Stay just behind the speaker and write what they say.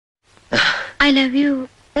I love you.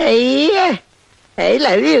 I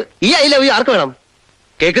love you. ഈ I love you ആർക്ക് വേണം?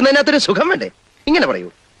 കേൾക്കുന്നതിനകത്തൊരു സുഖം വേണ്ടേ? ഇങ്ങനെ പറയൂ.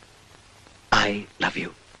 I love you.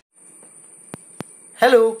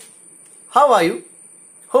 Hello, how are you?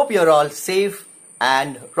 Hope you're all safe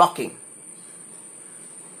and rocking.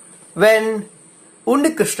 When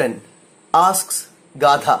Unnikrishnan asks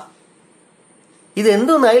Gadha,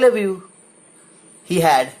 "Idendu I love you?" he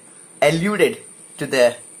had alluded to the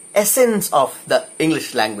essence of the English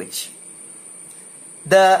language.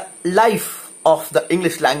 The life of the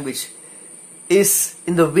English language is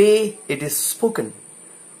in the way it is spoken,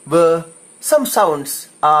 where some sounds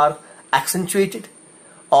are accentuated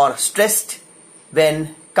or stressed when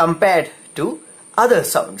compared to other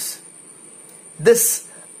sounds. This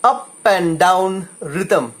up and down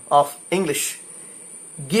rhythm of English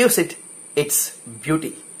gives it its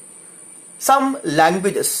beauty. Some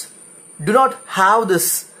languages do not have this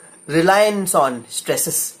reliance on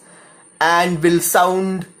stresses and will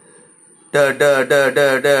sound da da da da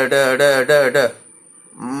da da da da da.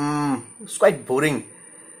 It's quite boring.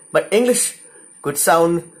 But English could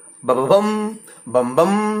sound ba ba bum bum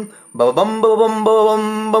bum ba bum ba bum bum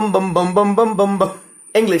bum bum bum bum bum bum bum.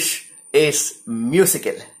 English is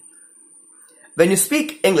musical. When you speak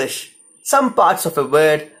English, some parts of a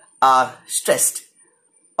word are stressed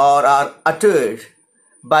or are uttered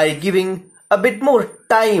by giving a bit more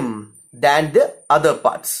time than the other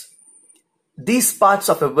parts. These parts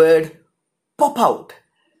of a word pop out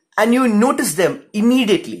and you notice them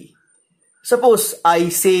immediately. Suppose I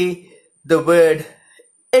say the word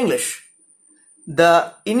English. The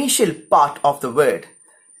initial part of the word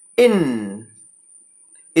in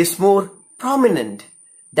is more prominent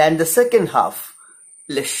than the second half,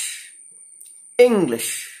 lish,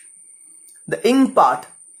 English. The ing part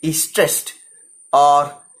is stressed or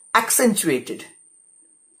accentuated,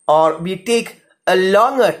 or we take a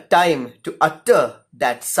longer time to utter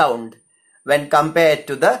that sound when compared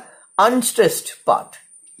to the unstressed part,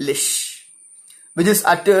 lish, which is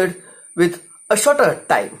uttered with a shorter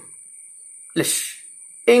time, lish,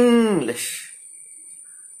 English.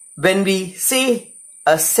 When we say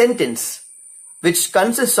a sentence which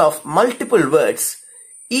consists of multiple words,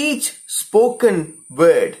 each spoken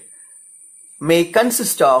word may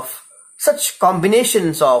consist of such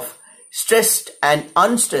combinations of stressed and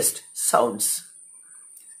unstressed sounds.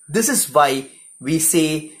 This is why we say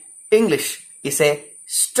English is a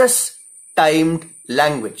stress-timed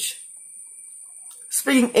language.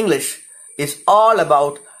 Speaking English is all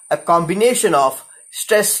about a combination of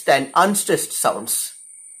stressed and unstressed sounds.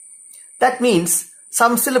 That means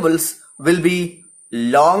some syllables will be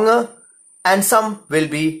longer and some will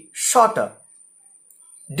be shorter.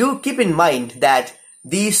 Do keep in mind that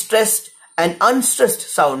these stressed and unstressed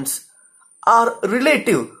sounds are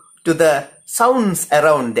relative to the sounds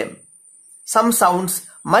around them. Some sounds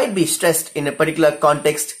might be stressed in a particular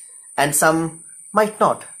context and some might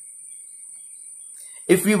not.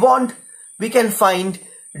 If we want, we can find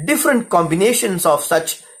different combinations of such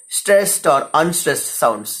stressed or unstressed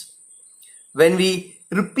sounds. When we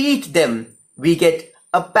repeat them, we get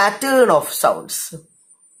a pattern of sounds.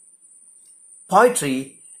 Poetry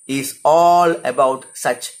is all about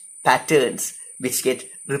such patterns which get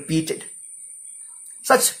repeated.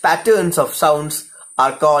 Such patterns of sounds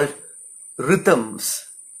are called rhythms.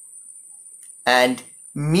 And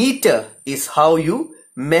meter is how you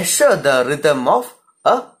measure the rhythm of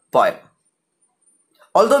a poem.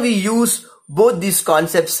 Although we use both these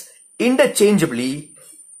concepts interchangeably,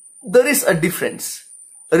 there is a difference.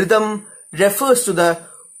 Rhythm refers to the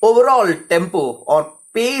overall tempo or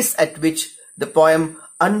pace at which the poem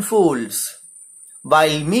unfolds,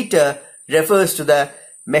 while meter refers to the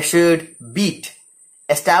measured beat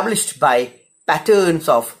established by patterns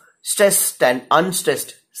of stressed and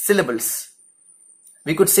unstressed syllables.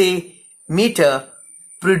 We could say meter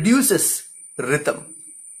produces rhythm.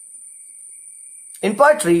 In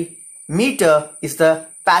poetry, meter is the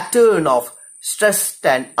pattern of stressed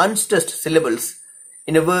and unstressed syllables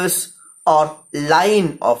in a verse or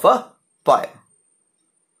line of a poem.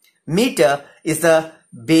 Meter is the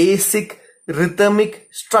basic rhythmic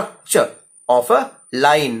structure of a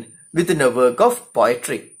line within a work of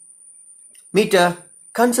poetry. Meter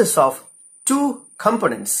consists of two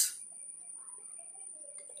components: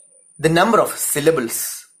 the number of syllables.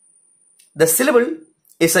 The syllable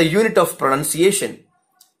is a unit of pronunciation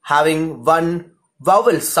having one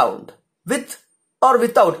vowel sound with or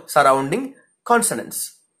without surrounding consonants,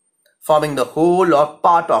 forming the whole or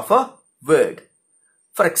part of a word.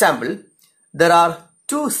 For example, there are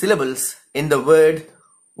two syllables in the word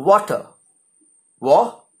water.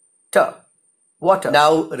 Water. Water.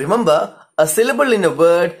 Now remember, a syllable in a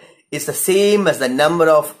word is the same as the number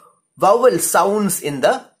of vowel sounds in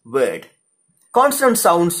the word. Consonant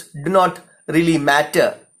sounds do not really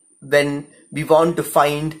matter when we want to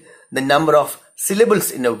find the number of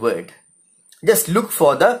syllables in a word. Just look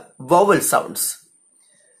for the vowel sounds.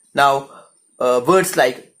 Now, words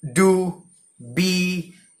like do,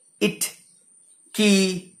 be, it,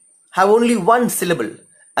 ki have only one syllable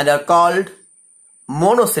and are called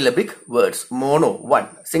monosyllabic words. Mono, one,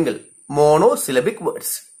 single, monosyllabic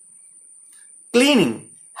words. Cleaning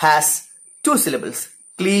has two syllables.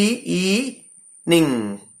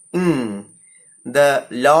 Cleaning. The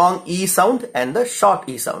long E sound and the short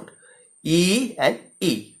E sound. E and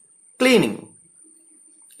E. Cleaning.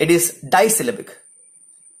 It is disyllabic.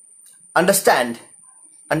 Understand.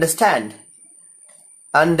 Understand.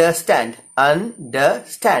 Understand.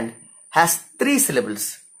 Understand has three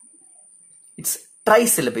syllables. It's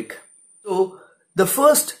trisyllabic. So the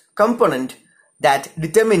first component that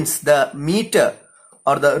determines the meter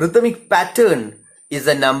or the rhythmic pattern is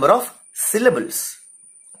the number of syllables.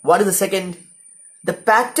 What is the second? The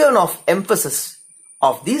pattern of emphasis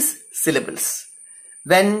of these syllables.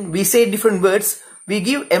 When we say different words, we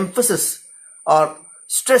give emphasis or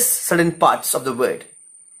stress certain parts of the word.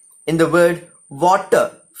 In the word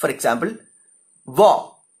water, for example,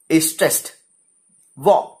 wa is stressed.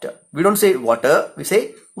 Water. We don't say water, we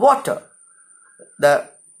say water. The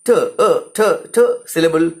t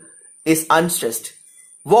syllable is unstressed.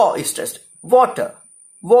 Wa is stressed. Water.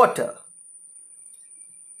 Water.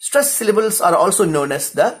 Stressed syllables are also known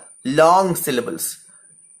as the long syllables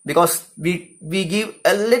because we give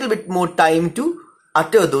a little bit more time to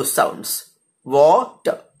utter those sounds.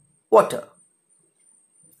 Water. Water.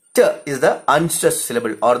 T is the unstressed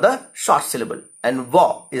syllable or the short syllable and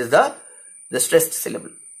wa is the stressed syllable.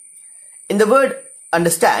 In the word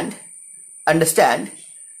understand,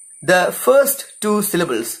 the first two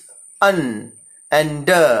syllables un and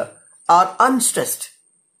are unstressed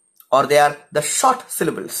or they are the short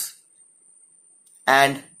syllables.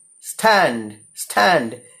 And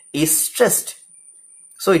stand is stressed.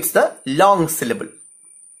 So it's the long syllable.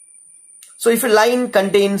 So if a line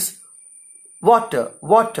contains water,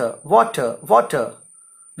 water, water, water,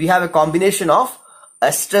 we have a combination of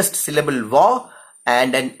a stressed syllable wa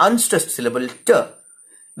and an unstressed syllable t.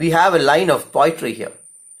 We have a line of poetry here.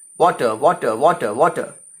 Water, water, water,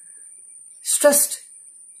 water. Stressed,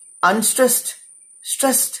 unstressed,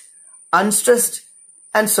 stressed, unstressed,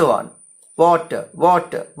 and so on. Water,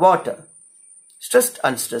 water, water. Stressed,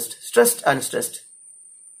 unstressed, stressed, unstressed.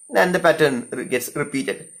 And the pattern gets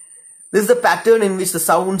repeated. This is the pattern in which the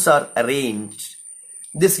sounds are arranged.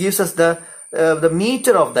 This gives us the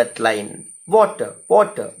meter of that line. Water,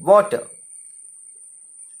 water, water.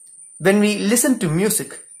 When we listen to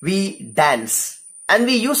music, we dance and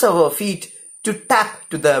we use our feet to tap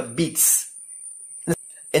to the beats.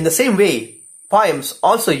 In the same way, poems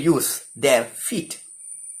also use their feet.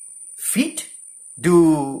 Feet?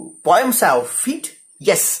 Do poems have feet?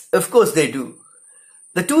 Yes, of course they do.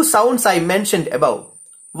 The two sounds I mentioned above,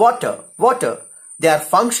 water, water, they are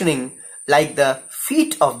functioning like the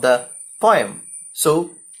feet of the poem.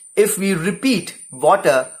 So, if we repeat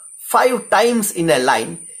water 5 times in a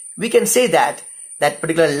line, we can say that that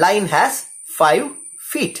particular line has 5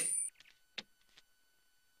 feet.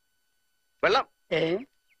 വെള്ളം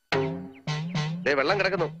വെള്ളം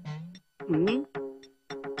കിടക്കുന്നു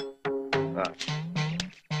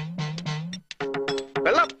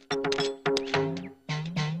വെള്ളം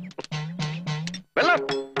വെള്ളം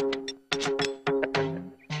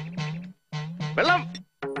വെള്ളം.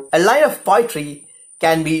 A line of poetry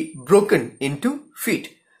can be broken into feet,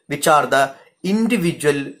 which are the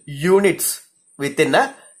individual units within a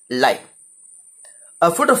line. A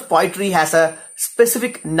foot of poetry has a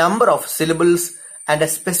specific number of syllables and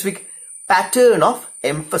a specific pattern of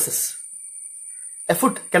emphasis. A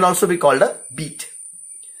foot can also be called a beat.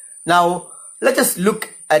 Now, let us look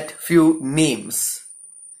at few names.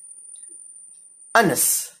 Anas,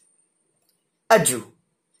 Aju,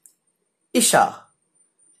 Isha,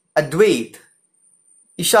 Advait,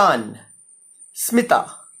 Ishan, Smita,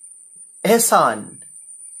 Ehsan.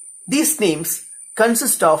 These names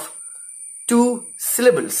consist of 2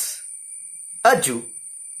 syllables. Aju,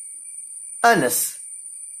 Anas.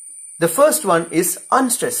 The first one is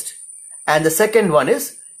unstressed and the second one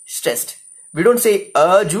is stressed. We don't say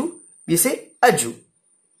Aju, we say Aju.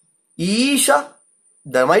 Isha,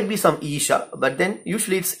 there might be some Isha, but then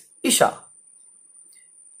usually it's Isha.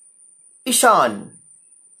 Ishan,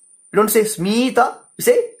 we don't say Smita, we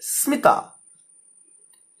say Smita.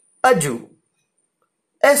 Aju,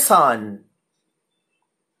 Ehsan.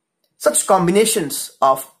 Such combinations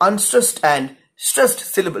of unstressed and stressed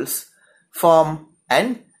syllables form an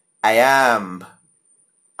iamb.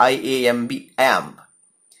 I-A-M-B, iamb.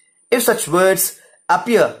 If such words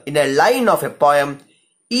appear in a line of a poem,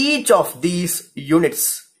 each of these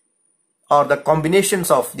units or the combinations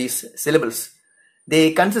of these syllables,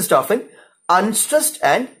 they consist of an unstressed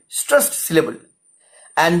and stressed syllable.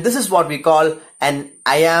 And this is what we call an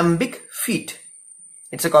iambic feat.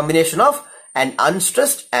 It's a combination of an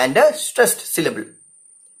unstressed and a stressed syllable.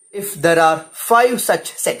 If there are 5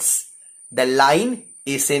 such sets, the line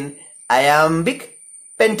is in iambic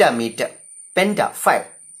pentameter. Penta, 5.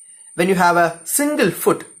 When you have a single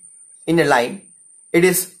foot in a line, it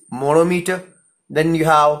is monometer. Then you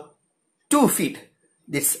have 2 feet,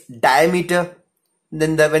 this diameter.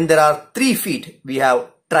 Then when there are 3 feet, we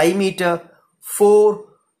have trimeter. 4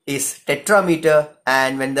 is tetrameter.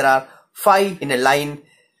 And when there are 5 in a line,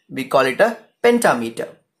 we call it a pentameter.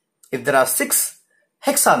 If there are 6,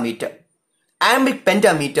 hexameter. Iambic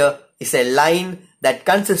pentameter is a line that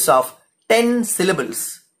consists of 10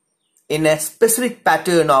 syllables in a specific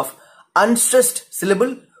pattern of unstressed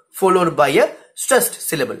syllable followed by a stressed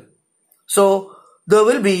syllable. So there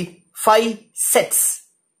will be 5 sets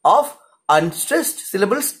of unstressed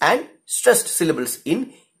syllables and stressed syllables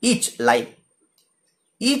in each line.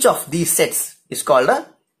 Each of these sets is called a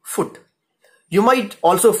foot. You might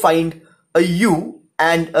also find a U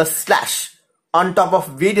and a slash on top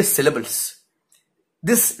of various syllables.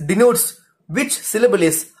 This denotes which syllable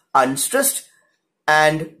is unstressed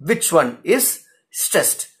and which one is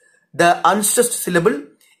stressed. The unstressed syllable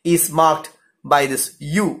is marked by this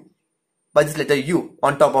U, by this letter U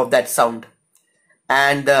on top of that sound.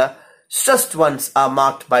 And the stressed ones are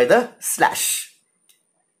marked by the slash.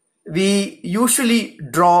 We usually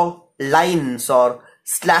draw lines or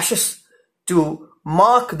slashes to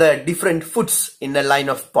mark the different foots in a line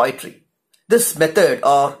of poetry. This method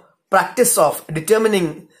or practice of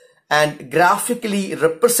determining and graphically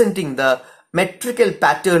representing the metrical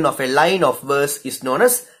pattern of a line of verse is known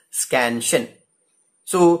as scansion.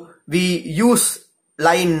 So we use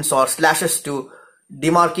lines or slashes to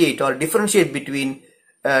demarcate or differentiate between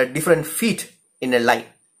different feet in a line.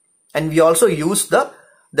 And we also use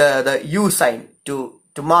the U sign to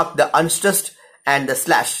mark the unstressed and the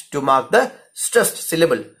slash to mark the stressed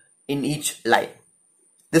syllable in each line.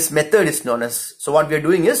 This method is known as, so what we are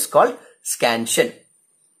doing is called scansion.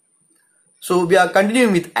 So we are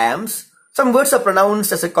continuing with iambs. Some words are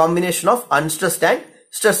pronounced as a combination of unstressed and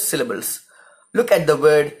stressed syllables. Look at the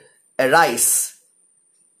word arise,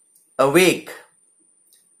 awake,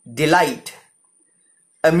 delight,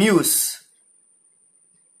 amuse,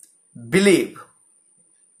 believe,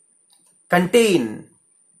 contain.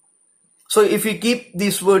 So if we keep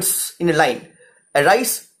these words in a line,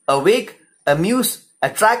 arise, awake, amuse,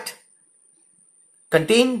 attract,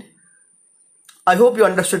 contain. I hope you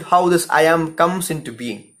understood how this iamb comes into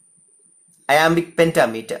being. Iambic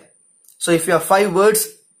pentameter. So if you have 5 words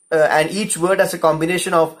and each word has a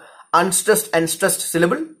combination of unstressed and stressed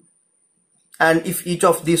syllable, and if each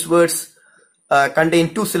of these words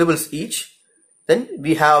contain 2 syllables each, then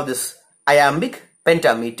we have this iambic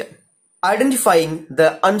pentameter. Identifying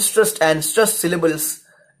the unstressed and stressed syllables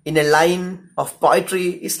in a line of poetry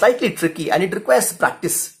is slightly tricky and it requires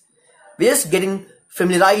practice. We're just getting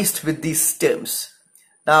familiarized with these terms.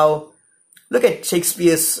 Now, look at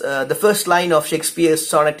Shakespeare's, the first line of Shakespeare's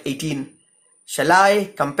Sonnet 18. Shall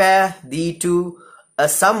I compare thee to a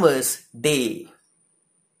summer's day?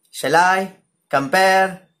 Shall I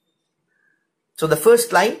compare? So the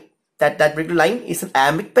first line, that particular line is an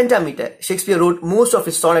iambic pentameter. Shakespeare wrote most of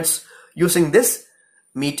his sonnets using this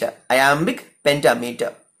meter, iambic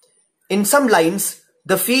pentameter. In some lines,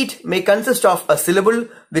 the feat may consist of a syllable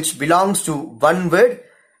which belongs to one word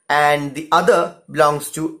and the other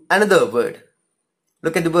belongs to another word.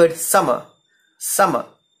 Look at the word summer, summer.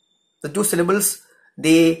 The 2 syllables,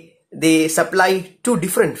 they supply 2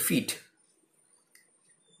 different feet.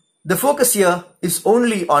 The focus here is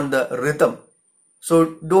only on the rhythm.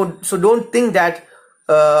 So don't think that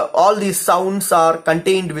all these sounds are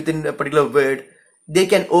contained within a particular word. They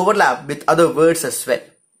can overlap with other words as well.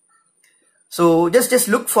 So just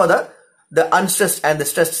look for the unstressed and the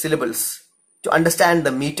stressed syllables to understand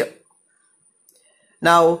the meter.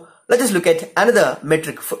 Now let us look at another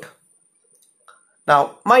metric foot.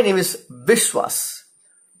 Now my name is Vishwas.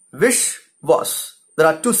 Vish was. There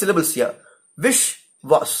are 2 syllables here. Vish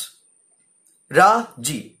was.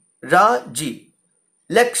 Raji, Raji.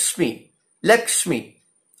 Lakshmi, Lakshmi.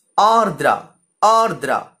 Ardra,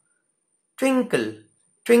 Ardra. Twinkle,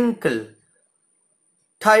 twinkle.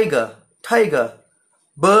 Tiger, tiger.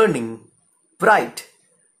 Burning, bright.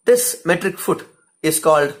 This metric foot is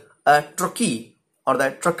called a trochee or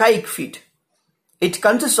the trochaic feet. It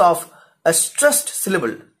consists of a stressed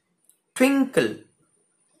syllable. Twinkle.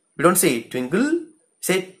 We don't say twinkle,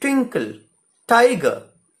 say twinkle. Tiger.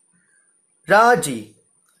 Raji.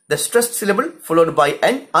 The stressed syllable followed by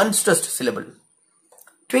an unstressed syllable.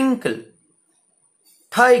 Twinkle.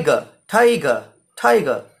 Tiger, tiger,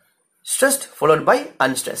 tiger. Stressed followed by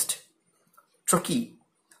unstressed. Trochee.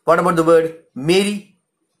 What about the word Mary?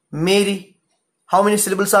 Mary. How many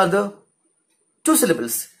syllables are there? 2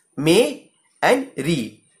 syllables. May and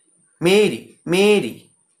re. Mary, Mary.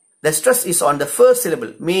 The stress is on the first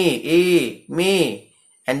syllable. May.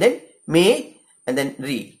 And then may and then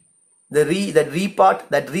re. The re part,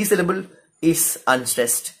 that re syllable is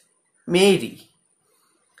unstressed. Mary.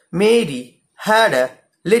 Mary had a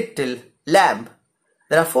little lamb.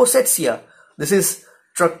 There are 4 sets here. This is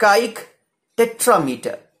trochaic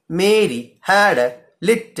tetrameter. Mary had a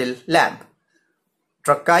little lamb.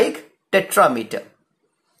 Trochaic tetrameter.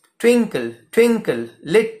 Twinkle, twinkle,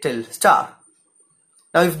 little star.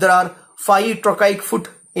 Now if there are 5 trochaic foot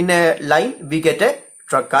in a line, we get a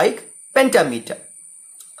trochaic pentameter.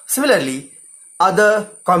 Similarly, other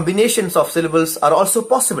combinations of syllables are also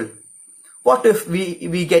possible. What if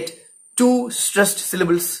we get 2 stressed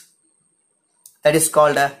syllables? That is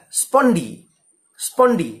called a spondee.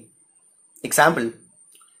 Spondee. Example,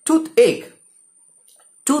 toothache.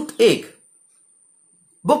 Toothache.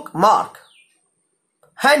 Bookmark.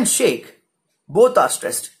 Handshake. Both are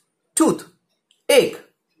stressed. Tooth. Ache.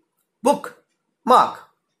 Book. Mark.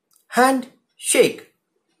 Hand. Shake.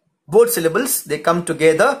 Both syllables, they come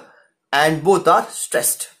together and both are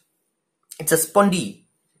stressed. It's a spondee.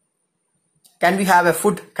 Can we have a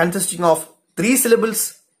foot consisting of 3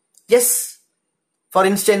 syllables? Yes. For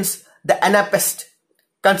instance, the anapest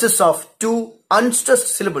consists of 2 unstressed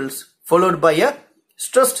syllables followed by a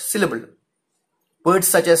stressed syllable. Words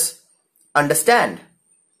such as understand,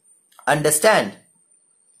 understand,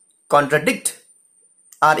 contradict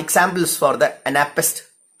are examples for the anapest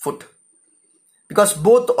foot. Because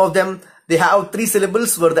both of them, they have 3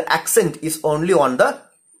 syllables where the accent is only on the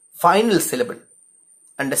final syllable.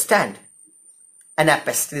 Understand.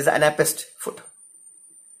 Anapest. This is the anapest foot.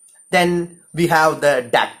 Then we have the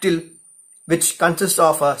dactyl, which consists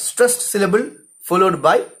of a stressed syllable followed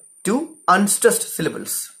by 2 unstressed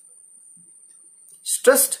syllables.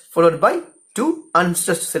 Stressed followed by 2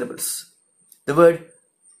 unstressed syllables. The word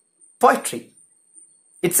poetry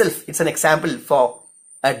itself, it's an example for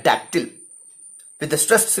a dactyl, with the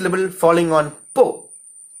stressed syllable falling on po,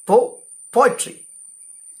 poetry,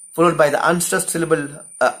 followed by the unstressed syllable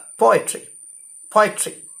poetry,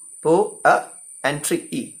 poetry, po, and tree,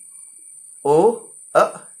 e, o,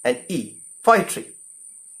 and e, poetry.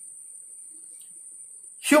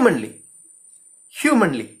 Humanly,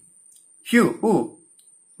 humanly, hu, u,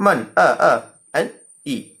 man, and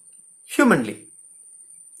e, humanly.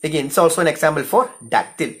 Again, it's also an example for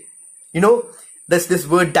dactyl. You know, this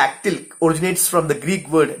word dactyl originates from the Greek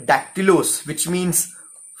word dactylos, which means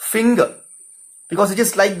finger, because it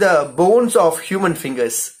is like the bones of human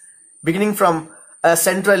fingers, beginning from a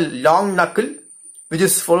central long knuckle, which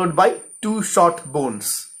is followed by 2 short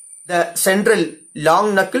bones. The central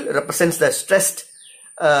long knuckle represents the stressed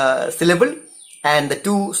syllable, and the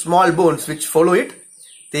 2 small bones which follow it,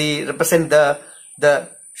 they represent the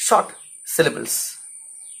short syllables.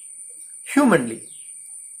 Humanly,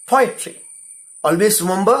 poetry. Always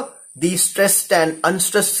remember, these stressed and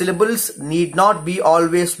unstressed syllables need not be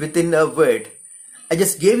always within a word. I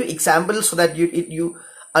just gave you examples so that you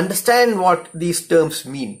understand what these terms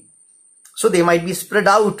mean. So they might be spread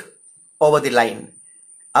out over the line.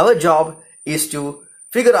 Our job is to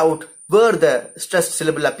figure out where the stressed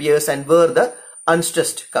syllable appears and where the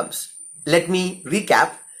unstressed comes. Let me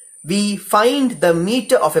recap. We find the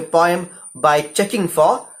meter of a poem by checking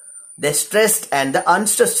for the stressed and the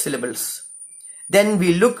unstressed syllables. Then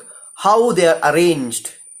we look how they are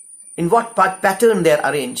arranged, in what pattern they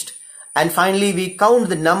are arranged. And finally, we count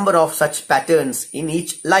the number of such patterns in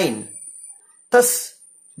each line. Thus,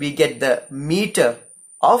 we get the meter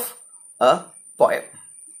of a poem.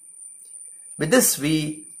 With this,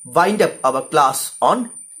 we wind up our class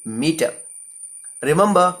on meter.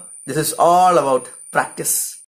 Remember, this is all about practice.